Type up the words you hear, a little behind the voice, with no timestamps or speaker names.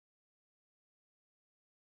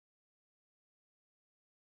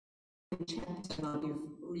chapter, and I'll be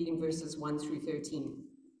reading verses 1 through 13.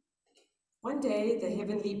 One day the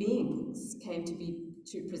heavenly beings came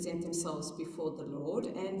to present themselves before the Lord,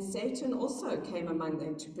 and Satan also came among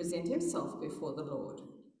them to present himself before the Lord.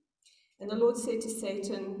 And the Lord said to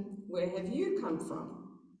Satan, "Where have you come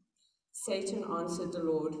from?" Satan answered the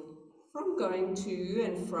Lord, "From going to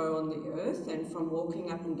and fro on the earth, and from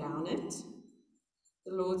walking up and down it."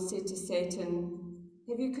 The Lord said to Satan,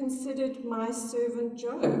 "Have you considered my servant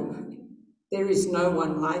Job? There is no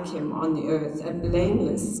one like him on the earth, a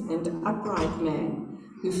blameless and upright man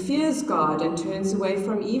who fears God and turns away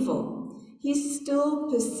from evil. He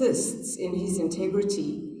still persists in his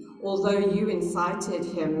integrity, although you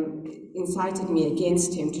incited me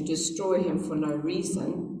against him to destroy him for no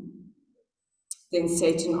reason." Then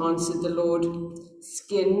Satan answered the Lord,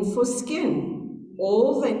 "Skin for skin.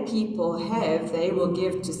 All that people have, they will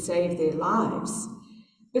give to save their lives.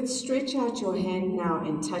 But stretch out your hand now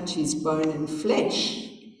and touch his bone and flesh,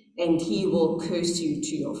 and he will curse you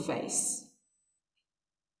to your face."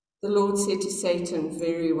 The Lord said to Satan,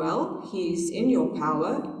 "Very well, he is in your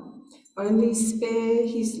power, only spare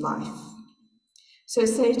his life." So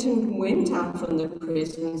Satan went out from the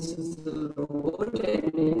presence of the Lord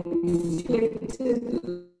and inflicted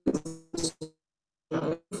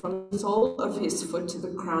Job from the sole of his foot to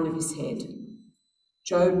the crown of his head.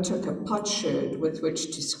 Job took a potsherd with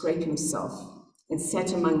which to scrape himself and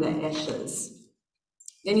sat among the ashes.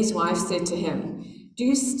 Then his wife said to him, "Do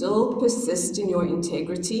you still persist in your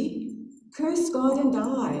integrity? Curse God and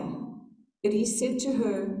die." But he said to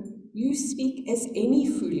her, "You speak as any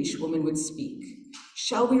foolish woman would speak.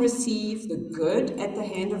 Shall we receive the good at the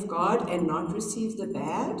hand of God and not receive the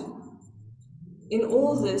bad?" In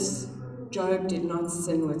all this, Job did not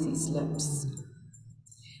sin with his lips.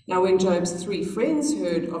 Now when Job's 3 friends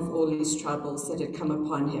heard of all his troubles that had come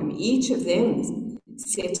upon him, each of them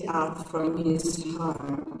set out from his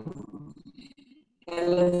home,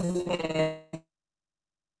 Eliphaz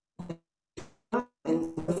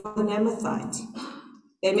and the Amathite.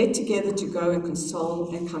 They met together to go and console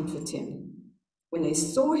and comfort him. When they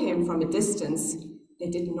saw him from a distance, they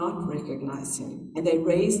did not recognize him, and they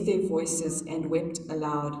raised their voices and wept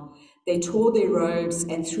aloud. They tore their robes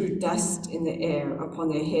and threw dust in the air upon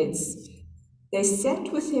their heads. They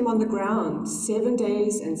sat with him on the ground 7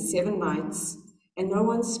 days and 7 nights, and no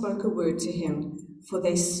one spoke a word to him, for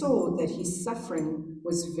they saw that his suffering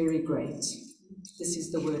was very great. This is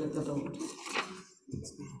the word of the Lord.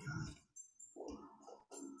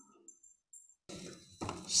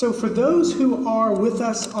 So for those who are with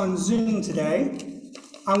us on Zoom today,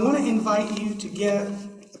 I want to invite you to get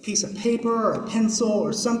a piece of paper or a pencil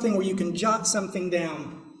or something where you can jot something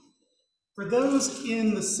down. For those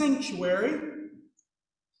in the sanctuary,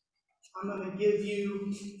 I'm going to give you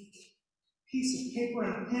a piece of paper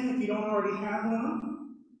and a pen if you don't already have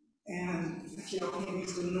one. And actually, I'll hand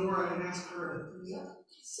these to Nora and ask her to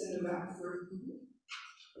send them back through.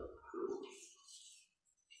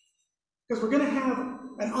 Because we're going to have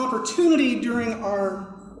an opportunity during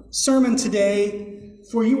our sermon today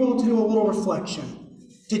for you all to do a little reflection,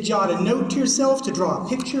 to jot a note to yourself, to draw a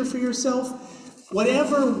picture for yourself,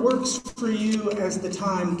 whatever works for you as the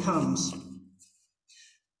time comes.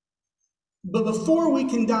 But before we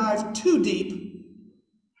can dive too deep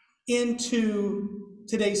into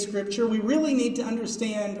today's scripture, we really need to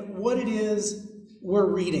understand what it is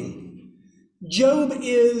we're reading. Job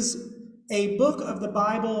is a book of the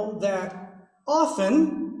Bible that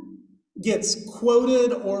often gets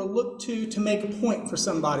quoted or looked to make a point for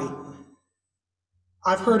somebody.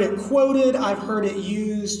 I've heard it quoted, I've heard it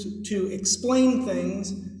used to explain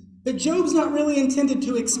things, but Job's not really intended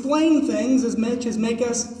to explain things as much as make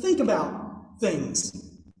us think about things.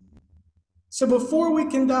 So before we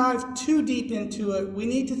can dive too deep into it, we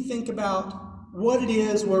need to think about what it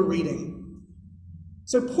is we're reading.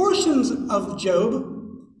 So portions of Job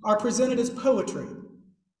are presented as poetry.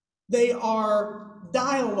 They are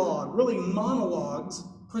dialogue, really monologues,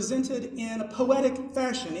 presented in a poetic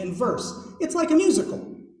fashion, in verse. It's like a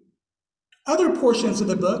musical. Other portions of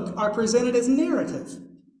the book are presented as narrative.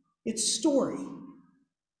 It's story.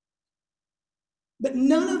 But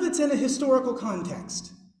none of it's in a historical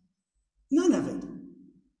context. None of it.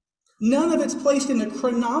 None of it's placed in the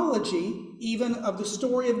chronology even of the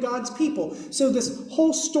story of God's people. So this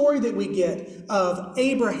whole story that we get of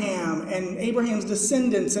Abraham and Abraham's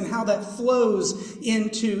descendants and how that flows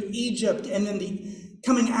into Egypt, and then the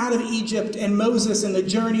coming out of Egypt and Moses and the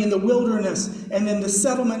journey in the wilderness, and then the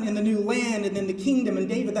settlement in the new land, and then the kingdom and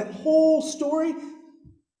David, that whole story,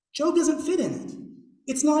 Job doesn't fit in it.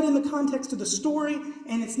 It's not in the context of the story,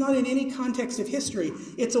 and it's not in any context of history.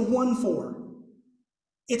 It's a 1-4.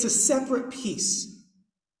 It's a separate piece.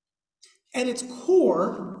 At its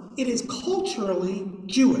core, it is culturally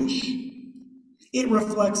Jewish. It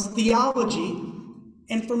reflects theology,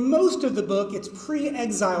 and for most of the book, it's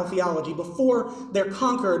pre-exile theology, before they're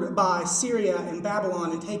conquered by Syria and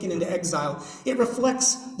Babylon and taken into exile. It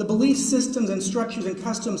reflects the belief systems and structures and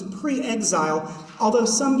customs pre-exile, although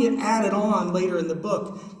some get added on later in the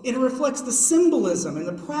book. It reflects the symbolism and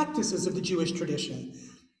the practices of the Jewish tradition.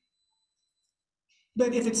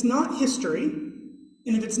 But if it's not history,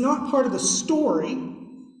 and if it's not part of the story,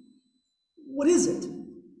 what is it?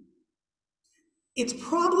 It's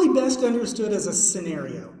probably best understood as a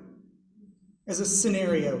scenario. As a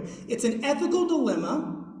scenario. It's an ethical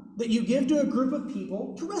dilemma that you give to a group of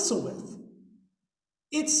people to wrestle with.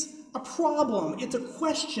 It's a problem. It's a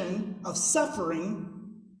question of suffering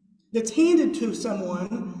that's handed to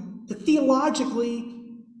someone to theologically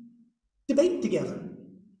debate together,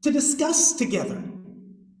 to discuss together.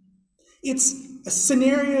 It's a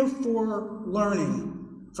scenario for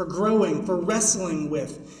learning, for growing, for wrestling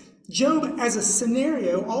with. Job, as a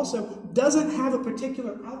scenario, also doesn't have a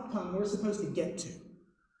particular outcome we're supposed to get to.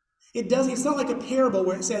 It's not like a parable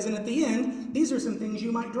where it says, and at the end, these are some things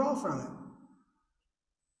you might draw from it.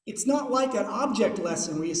 It's not like an object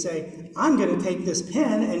lesson where you say, I'm going to take this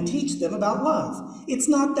pen and teach them about love. It's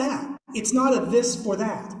not that. It's not a this for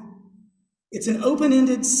that. It's an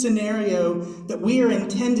open-ended scenario that we are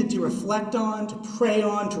intended to reflect on, to pray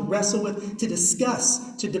on, to wrestle with, to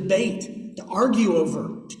discuss, to debate, to argue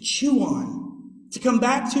over, to chew on, to come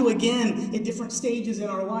back to again at different stages in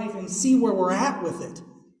our life and see where we're at with it.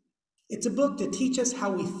 It's a book to teach us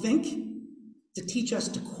how we think, to teach us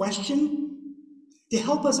to question, to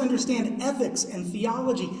help us understand ethics and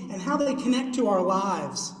theology and how they connect to our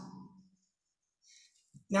lives.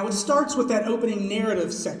 Now, it starts with that opening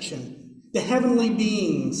narrative section. The heavenly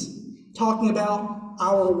beings talking about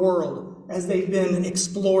our world as they've been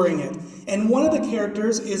exploring it. And one of the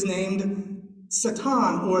characters is named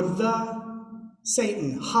Satan, or the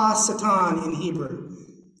Satan, Ha-Satan in Hebrew.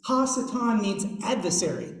 Ha-Satan means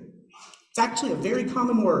adversary. It's actually a very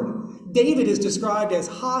common word. David is described as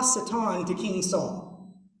Ha-Satan to King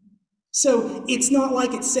Saul. So it's not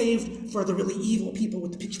like it's saved for the really evil people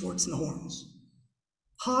with the pitchforks and the horns.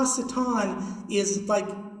 Ha-Satan is like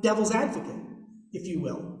devil's advocate, if you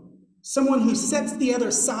will. Someone who sets the other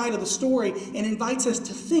side of the story and invites us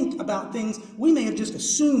to think about things we may have just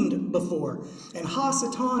assumed before. And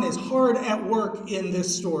Ha-Satan is hard at work in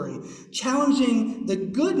this story, challenging the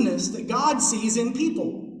goodness that God sees in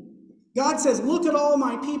people. God says, look at all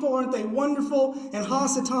my people, aren't they wonderful? And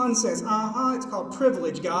Ha-Satan says, it's called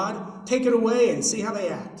privilege, God. Take it away and see how they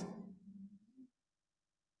act.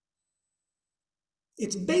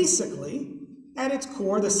 It's basically, at its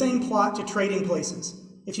core, the same plot to Trading Places.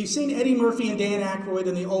 If you've seen Eddie Murphy and Dan Aykroyd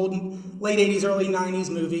in the old late 80s, early 90s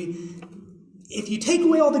movie, if you take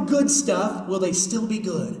away all the good stuff, will they still be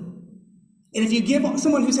good? And if you give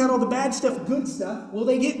someone who's had all the bad stuff good stuff, will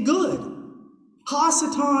they get good?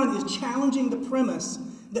 Ha-Satan is challenging the premise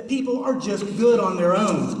that people are just good on their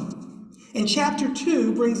own. And chapter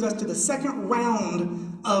 2 brings us to the second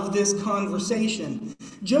round of this conversation.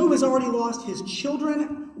 Job has already lost his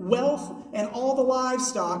children, wealth, and all the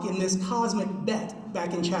livestock in this cosmic bet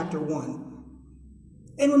back in chapter 1,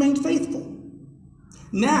 and remained faithful.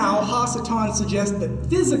 Now, Ha-Satan suggests that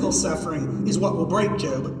physical suffering is what will break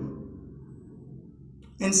Job.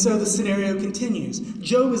 And so the scenario continues.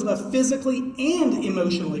 Job is left physically and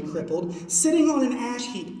emotionally crippled, sitting on an ash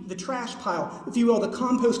heap, the trash pile, if you will, the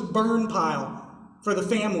compost burn pile for the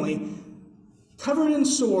family, covered in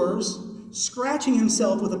sores, scratching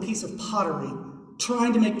himself with a piece of pottery,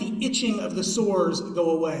 trying to make the itching of the sores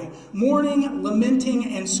go away, mourning, lamenting,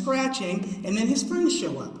 and scratching, and then his friends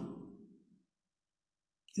show up.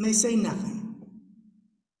 And they say nothing.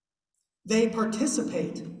 They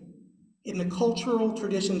participate in the cultural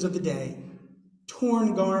traditions of the day,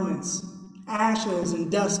 torn garments, ashes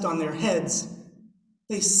and dust on their heads.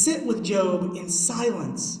 They sit with Job in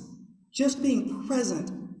silence, just being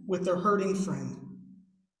present with their hurting friend.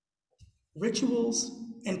 Rituals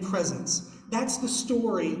and presence. That's the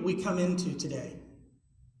story we come into today.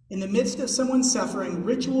 In the midst of someone suffering,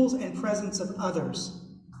 rituals and presence of others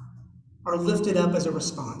are lifted up as a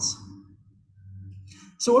response.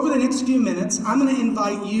 So over the next few minutes, I'm going to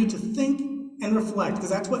invite you to think and reflect,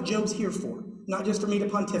 because that's what Job's here for, not just for me to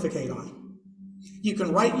pontificate on. You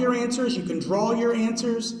can write your answers, you can draw your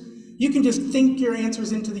answers, you can just think your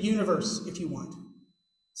answers into the universe if you want.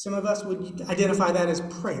 Some of us would identify that as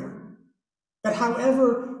prayer. But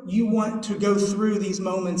however you want to go through these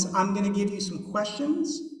moments, I'm going to give you some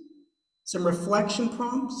questions, some reflection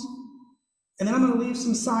prompts, And then I'm going to leave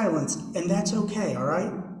some silence, and that's okay, all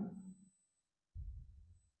right?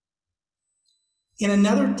 In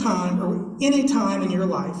another time, or in a time in your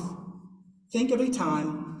life, think of a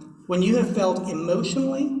time when you have felt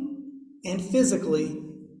emotionally and physically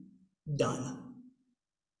done,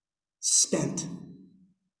 spent,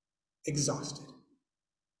 exhausted.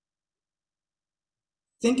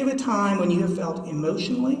 Think of a time when you have felt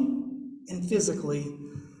emotionally and physically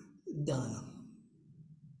done.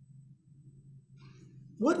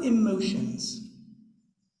 What emotions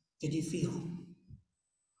did you feel?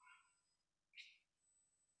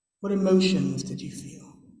 What emotions did you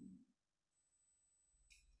feel?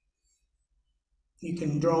 You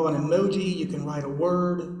can draw an emoji, you can write a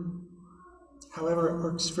word, however it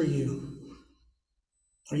works for you.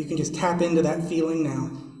 Or you can just tap into that feeling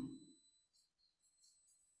now.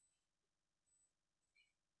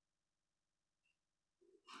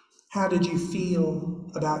 How did you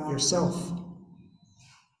feel about yourself?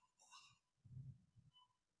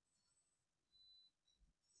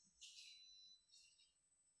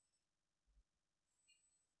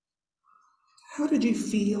 How did you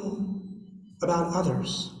feel about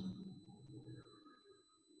others?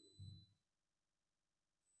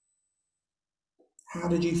 How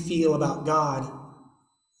did you feel about God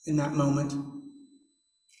in that moment?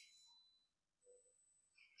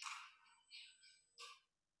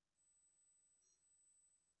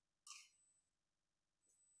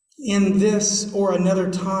 In this or another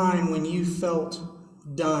time when you felt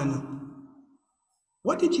done,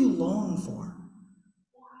 what did you long for?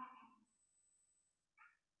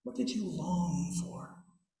 What did you long for?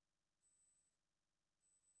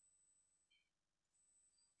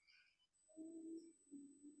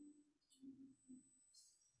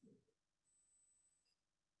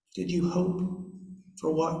 Did you hope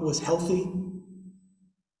for what was healthy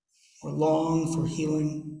or long for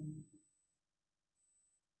healing?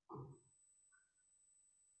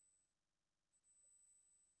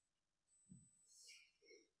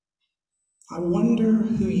 I wonder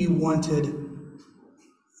who you wanted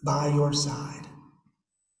by your side.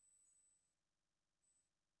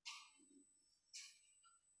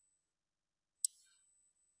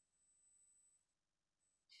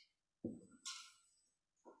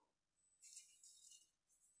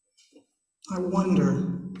 I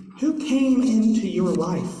wonder who came into your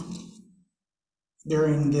life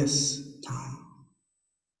during this time.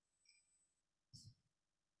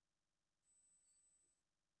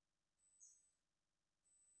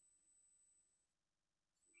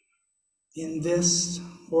 In this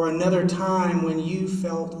or another time when you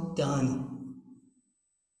felt done,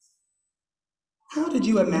 how did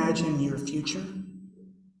you imagine your future?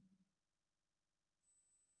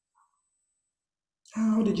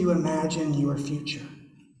 How did you imagine your future?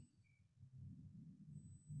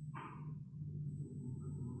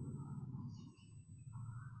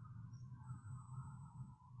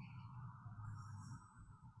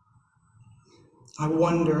 I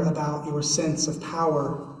wonder about your sense of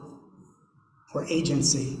power or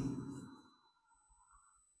agency.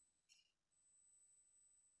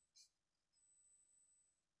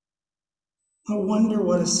 I wonder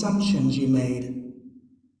what assumptions you made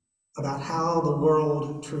about how the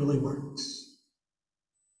world truly works.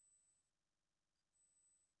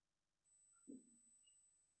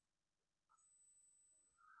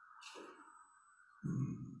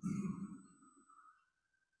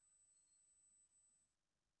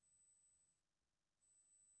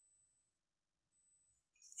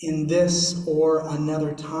 In this or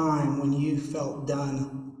another time when you felt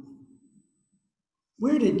done,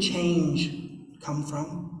 where did change come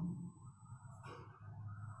from?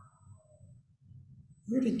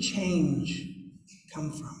 Where did change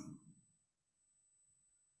come from?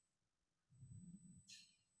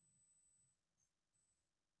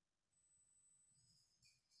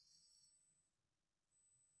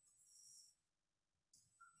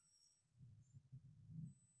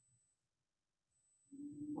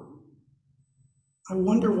 I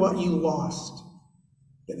wonder what you lost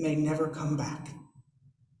that may never come back.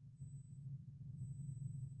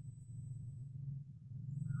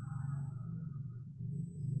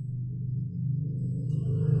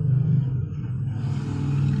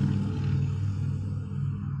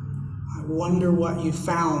 I wonder what you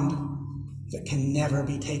found that can never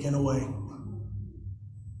be taken away.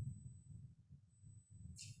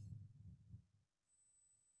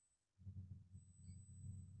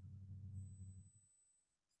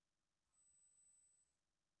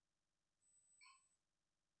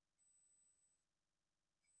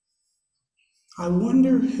 I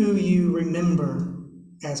wonder who you remember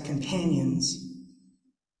as companions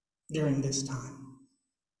during this time.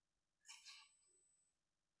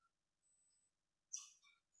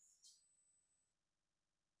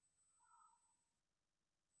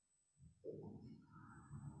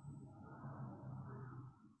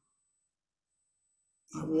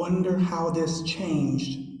 I wonder how this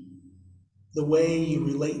changed the way you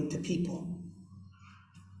relate to people.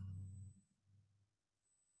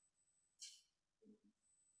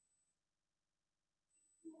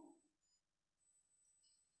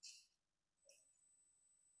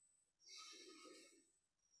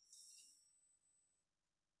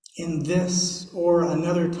 In this or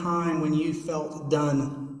another time when you felt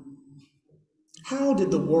done, how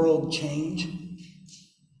did the world change?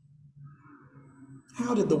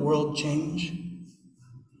 How did the world change?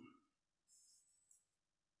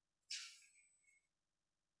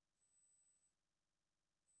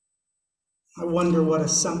 I wonder what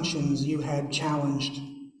assumptions you had challenged.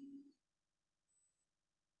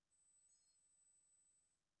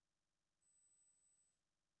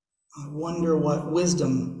 I wonder what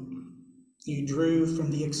wisdom you drew from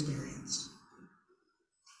the experience.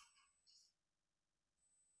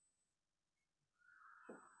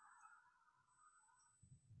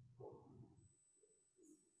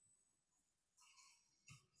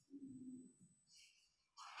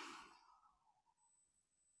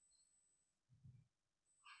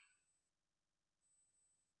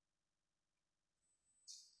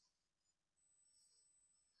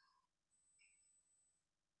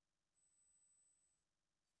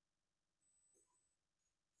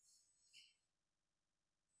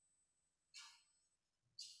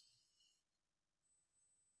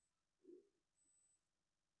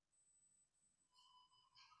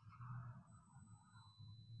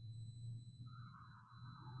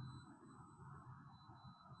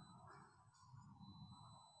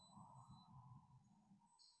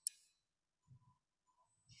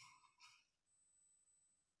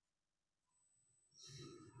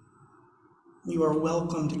 You are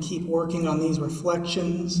welcome to keep working on these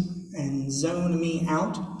reflections and zone me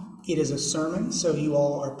out. It is a sermon, so you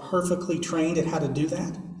all are perfectly trained at how to do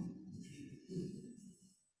that.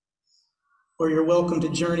 Or you're welcome to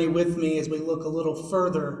journey with me as we look a little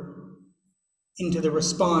further into the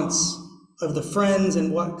response of the friends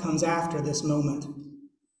and what comes after this moment.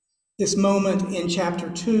 This moment in chapter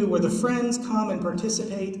 2 where the friends come and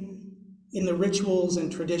participate in the rituals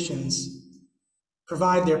and traditions,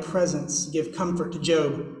 provide their presence, give comfort to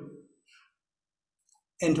Job,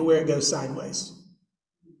 and to where it goes sideways.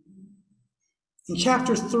 In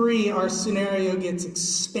chapter 3, our scenario gets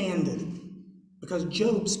expanded because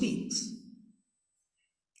Job speaks.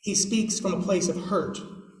 He speaks from a place of hurt.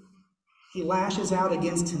 He lashes out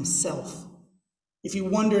against himself. If you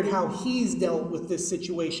wondered how he's dealt with this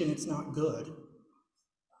situation, it's not good.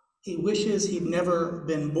 He wishes he'd never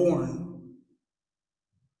been born.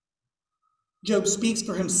 Job speaks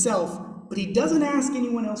for himself, but he doesn't ask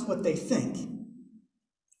anyone else what they think.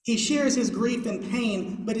 He shares his grief and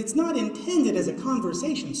pain, but it's not intended as a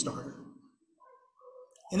conversation starter.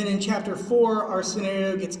 And then in chapter 4, our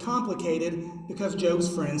scenario gets complicated because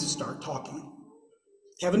Job's friends start talking.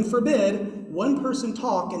 Heaven forbid one person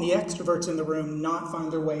talk and the extroverts in the room not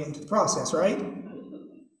find their way into the process, right?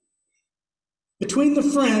 Between the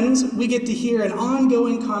friends, we get to hear an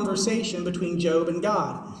ongoing conversation between Job and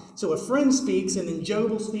God. So a friend speaks, and then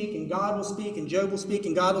Job will speak, and God will speak, and Job will speak,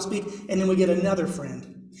 and God will speak, and then we get another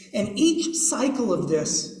friend. And each cycle of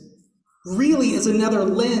this really is another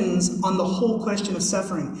lens on the whole question of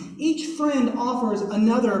suffering. Each friend offers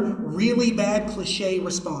another really bad cliche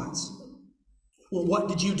response. Well, what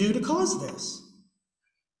did you do to cause this?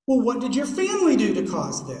 Well, what did your family do to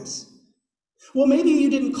cause this? Well, maybe you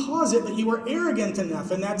didn't cause it, but you were arrogant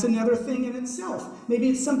enough, and that's another thing in itself. Maybe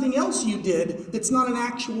it's something else you did that's not an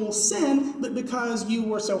actual sin, but because you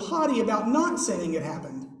were so haughty about not sinning, it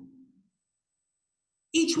happened.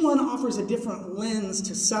 Each one offers a different lens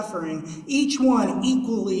to suffering, each one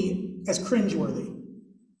equally as cringeworthy.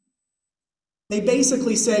 They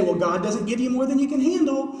basically say, well, God doesn't give you more than you can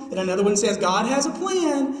handle, and another one says, God has a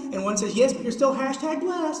plan, and one says, yes, but you're still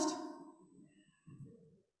 #blessed.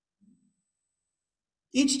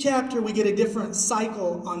 Each chapter we get a different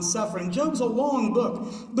cycle on suffering. Job's a long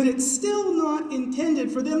book, but it's still not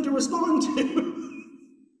intended for them to respond to.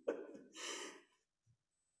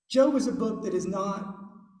 Job is a book that is not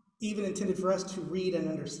even intended for us to read and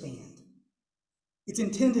understand. It's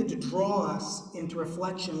intended to draw us into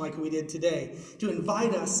reflection like we did today, to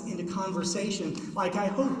invite us into conversation like I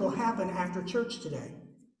hope will happen after church today.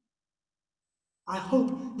 I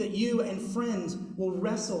hope that you and friends will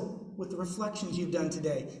wrestle with the reflections you've done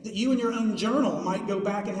today, that you in your own journal might go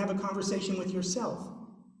back and have a conversation with yourself,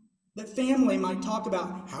 that family might talk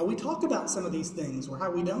about how we talk about some of these things or how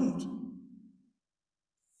we don't.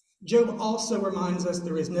 Job also reminds us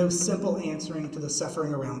there is no simple answering to the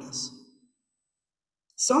suffering around us.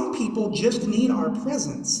 Some people just need our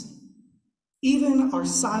presence. even our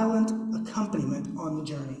silent accompaniment on the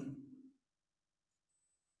journey.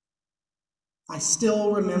 I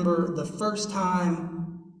still remember the first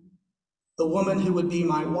time the woman who would be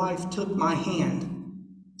my wife took my hand,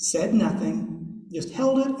 said nothing, just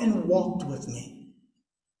held it and walked with me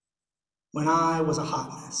when I was a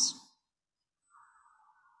hot mess.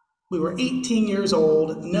 We were 18 years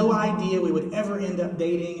old, no idea we would ever end up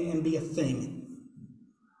dating and be a thing.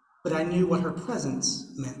 But I knew what her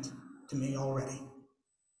presence meant to me already.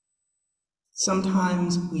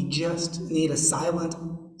 Sometimes we just need a silent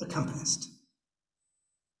accompanist.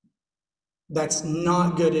 That's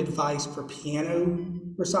not good advice for piano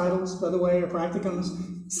recitals, by the way, or practicums.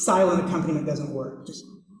 Silent accompaniment doesn't work.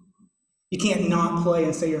 You can't not play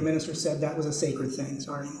and say your minister said that was a sacred thing.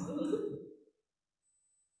 Sorry.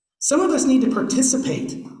 Some of us need to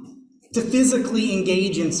participate, to physically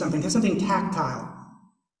engage in something, have something tactile.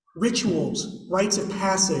 Rituals, rites of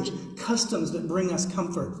passage, customs that bring us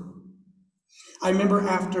comfort. I remember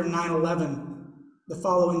after 9/11, the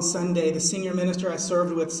following Sunday, the senior minister I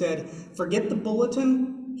served with said, "Forget the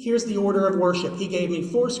bulletin, here's the order of worship." He gave me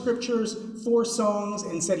 4 scriptures, 4 songs,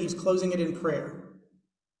 and said he was closing it in prayer.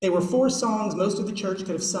 They were 4 songs most of the church could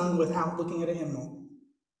have sung without looking at a hymnal.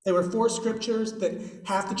 They were 4 scriptures that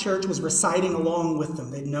half the church was reciting along with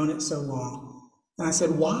them. They'd known it so long. And I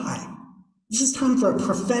said, why? This is time for a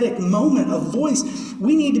prophetic moment, a voice.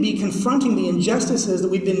 We need to be confronting the injustices that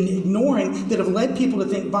we've been ignoring that have led people to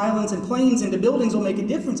think violence and planes into buildings will make a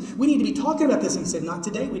difference. We need to be talking about this. And he said, not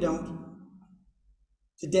today, we don't.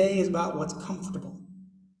 Today is about what's comfortable,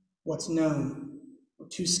 what's known. We're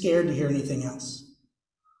too scared to hear anything else.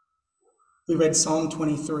 We read Psalm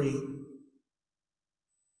 23.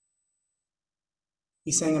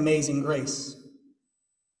 We sang Amazing Grace.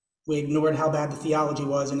 We ignored how bad the theology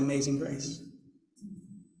was in Amazing Grace.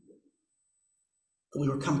 But we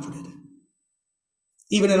were comforted.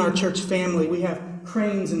 Even in our church family, we have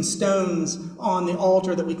cranes and stones on the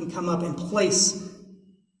altar that we can come up and place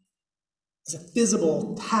as a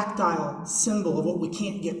visible, tactile symbol of what we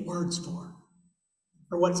can't get words for,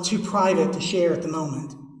 or what's too private to share at the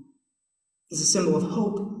moment. It's a symbol of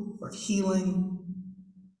hope or of healing.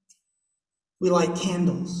 We light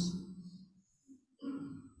candles.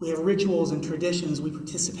 We have rituals and traditions we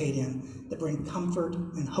participate in that bring comfort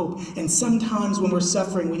and hope. And sometimes when we're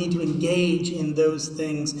suffering, we need to engage in those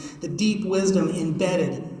things, the deep wisdom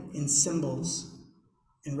embedded in symbols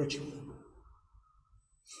and ritual.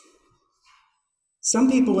 Some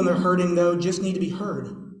people, when they're hurting, though, just need to be heard.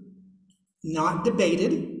 Not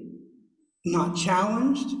debated, not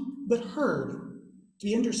challenged, but heard. To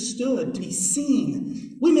be understood, to be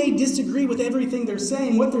seen. We may disagree with everything they're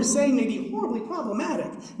saying. What they're saying may be horribly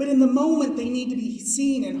problematic, but in the moment they need to be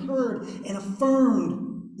seen and heard and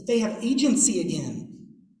affirmed that they have agency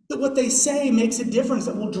again, that what they say makes a difference,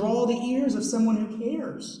 that will draw the ears of someone who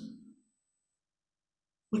cares.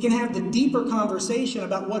 We can have the deeper conversation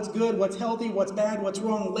about what's good, what's healthy, what's bad, what's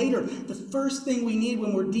wrong later. The first thing we need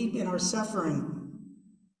when we're deep in our suffering,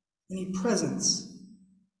 we need presence,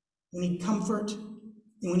 we need comfort,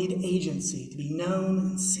 and we need agency to be known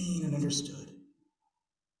and seen and understood.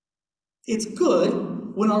 It's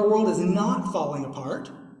good when our world is not falling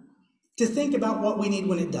apart to think about what we need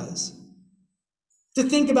when it does. To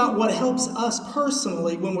think about what helps us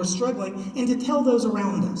personally when we're struggling and to tell those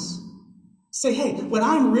around us. Say, hey, when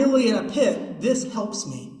I'm really in a pit, this helps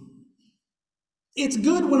me. It's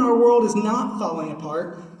good when our world is not falling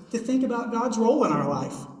apart to think about God's role in our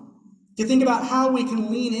life. To think about how we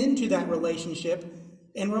can lean into that relationship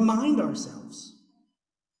and remind ourselves.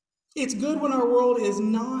 It's good when our world is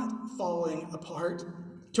not falling apart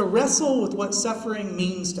to wrestle with what suffering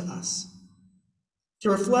means to us, to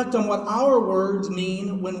reflect on what our words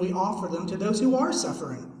mean when we offer them to those who are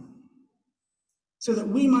suffering, so that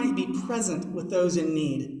we might be present with those in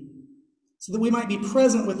need, so that we might be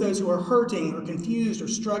present with those who are hurting or confused or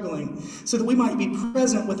struggling, so that we might be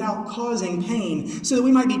present without causing pain, so that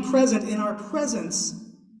we might be present in our presence.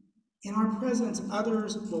 In our presence,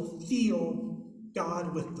 others will feel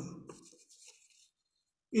God with them.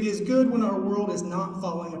 It is good when our world is not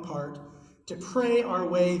falling apart to pray our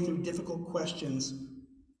way through difficult questions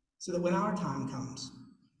so that when our time comes,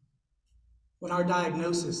 when our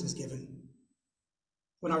diagnosis is given,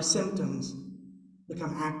 when our symptoms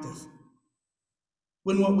become active,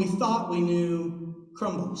 when what we thought we knew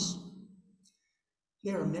crumbles,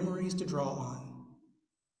 there are memories to draw on.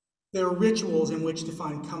 There are rituals in which to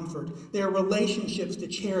find comfort. There are relationships to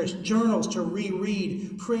cherish, journals to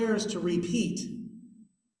reread, prayers to repeat.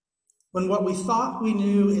 When what we thought we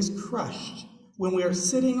knew is crushed, when we are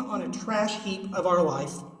sitting on a trash heap of our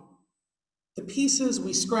life, The pieces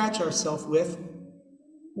we scratch ourselves with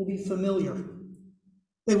will be familiar.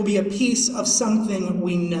 They will be a piece of something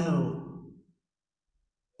we know.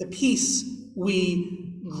 The piece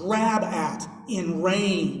we grab at in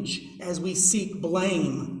rage as we seek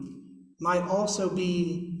blame might also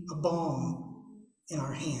be a balm in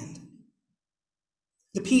our hand.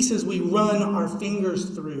 The pieces we run our fingers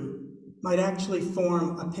through might actually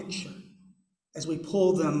form a picture as we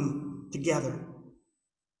pull them together.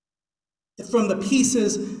 That from the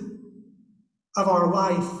pieces of our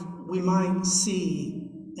life, we might see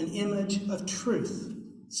an image of truth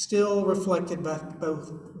still reflected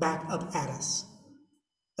back up at us.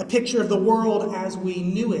 A picture of the world as we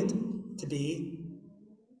knew it to be.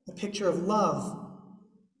 A picture of love,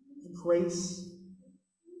 grace,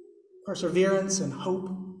 perseverance, and hope.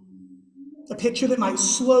 A picture that might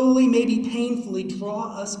slowly, maybe painfully,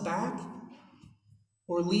 draw us back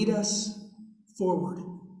or lead us forward.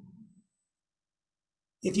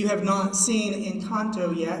 If you have not seen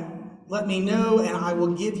Encanto yet, let me know and I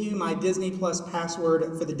will give you my Disney Plus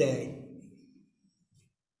password for the day.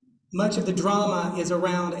 Much of the drama is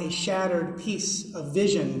around a shattered piece of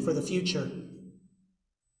vision for the future.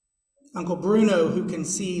 Uncle Bruno, who can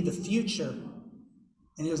see the future,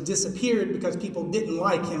 and he has disappeared because people didn't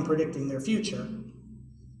like him predicting their future,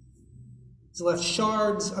 has left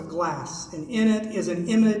shards of glass, and in it is an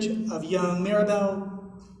image of young Mirabelle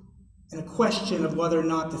and a question of whether or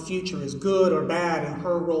not the future is good or bad and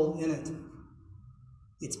her role in it.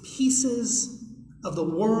 It's pieces of the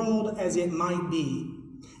world as it might be.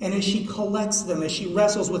 And as she collects them, as she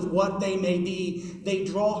wrestles with what they may be, they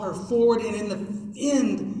draw her forward and in the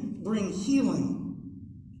end bring healing.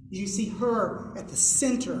 You see her at the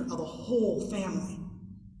center of a whole family.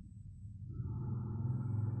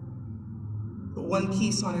 But one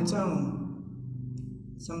piece on its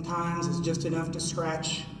own sometimes is just enough to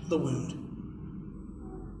scratch the wound.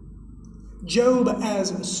 Job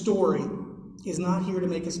as a story is not here to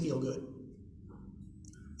make us feel good.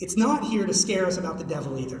 It's not here to scare us about the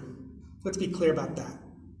devil either. Let's be clear about that.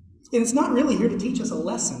 And it's not really here to teach us a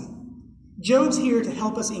lesson. Job's here to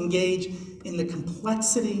help us engage in the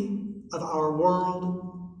complexity of our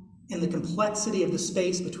world and the complexity of the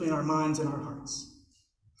space between our minds and our hearts.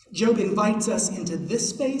 Job invites us into this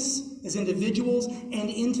space as individuals and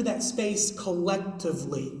into that space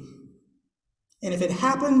collectively. And if it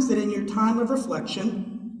happens that in your time of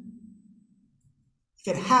reflection,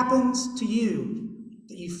 if it happens to you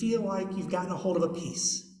that you feel like you've gotten a hold of a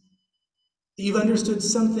piece, that you've understood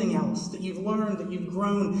something else, that you've learned, that you've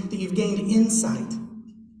grown, that you've gained insight,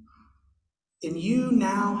 then you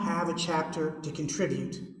now have a chapter to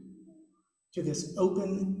contribute to this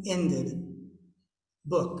open-ended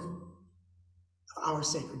book of our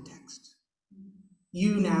sacred text.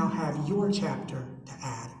 You now have your chapter to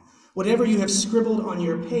add. Whatever you have scribbled on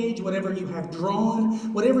your page, whatever you have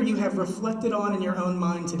drawn, whatever you have reflected on in your own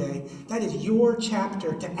mind today, that is your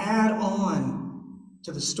chapter to add on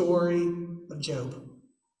to the story of Job,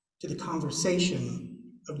 to the conversation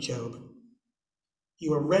of Job.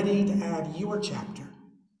 You are ready to add your chapter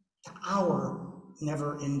to our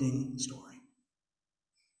never-ending story.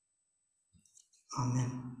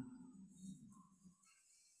 Amen.